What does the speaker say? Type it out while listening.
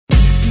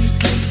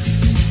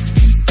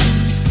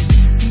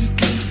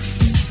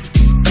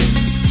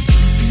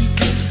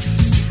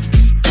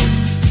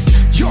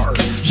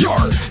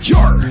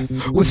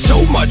With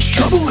so much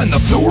trouble in the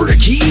Florida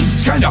Keys,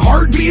 it's kinda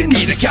hard being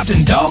me, the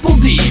Captain Double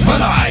D. But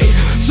I,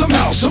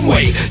 somehow,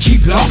 someway,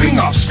 keep lopping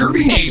off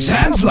scurvy knaves'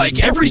 hands like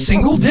every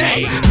single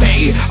day.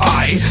 May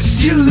I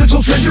steal a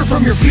little treasure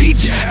from your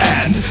fleet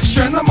and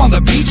strand them on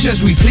the beach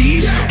as we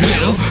please?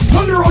 We'll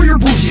plunder all your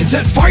booty and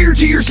set fire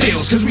to your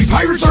sails, cause we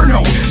pirates are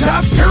known to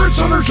have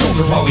parrots on our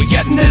shoulders while we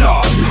getting it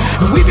on.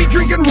 And we be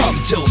drinking rum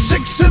till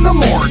 6 in the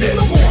morning.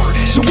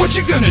 So what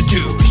you gonna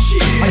do?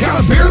 I got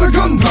a barrel of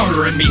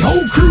gunpowder and me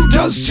whole crew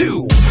does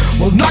too.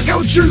 We'll knock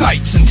out your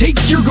lights and take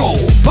your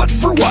gold, but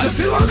for what? To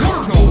fill our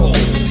cargo hold.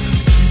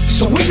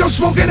 So we go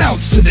smoking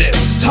outs to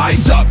this.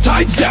 Tides up,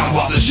 tides down,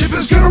 while the ship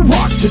is gonna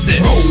rock to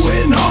this.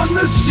 Rowing on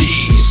the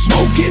sea,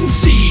 smoking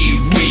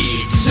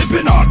seaweed,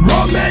 sipping on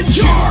rum and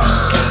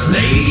juice.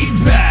 Laid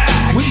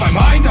back, with my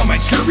mind on my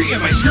scurvy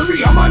and my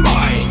scurvy on my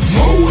mind.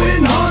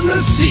 Rowing on the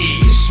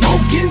sea,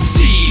 smoking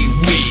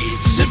seaweed,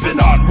 sipping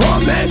on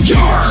rum and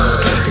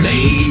juice.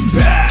 Laid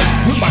back,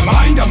 with my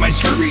mind on my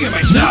scurvy and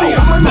my scurvy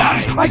on my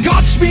mind. I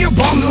got me a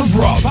bottle of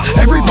rum.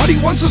 Everybody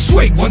wants a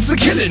swig once the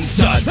killing's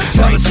done.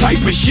 Now this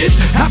type of shit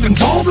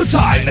happens all the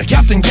time. The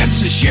captain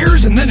gets his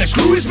shares and then his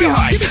crew is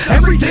behind.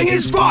 Everything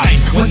is fine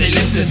when they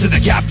listen to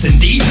the Captain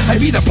D. I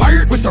be the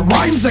pirate with the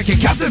rhymes that can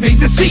captivate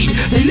the sea.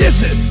 They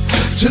listen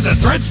to the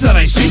threats that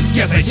I speak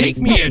as I take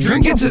me a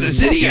drink into the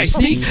city. I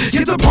sneak,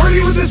 get to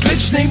party with this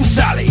bitch named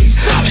Sally.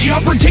 She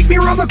offered take me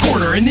around the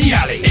corner in the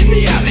alley.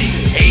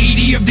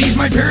 80 of these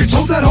my parents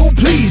hold that hoe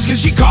please,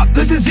 cause she caught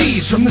the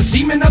disease from the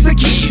seamen of the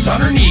keys on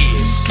her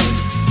knees.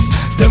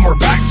 Then we're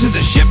back to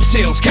the ship,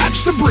 sails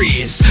catch the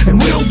breeze, and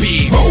we'll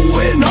be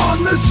rowing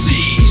on the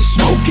sea,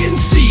 smoking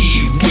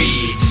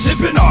seaweed,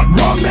 sipping on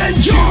rum and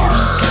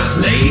juice.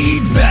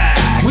 Laid back,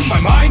 with my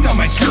mind on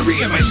my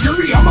scurvy and my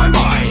scurvy on my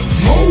mind.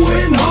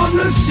 Rowing on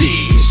the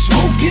sea,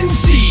 smoking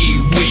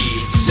seaweed,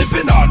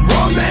 sipping on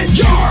rum and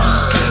juice.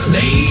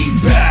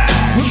 Laid back,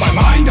 with my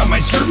mind on my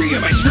scurvy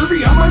and my scurvy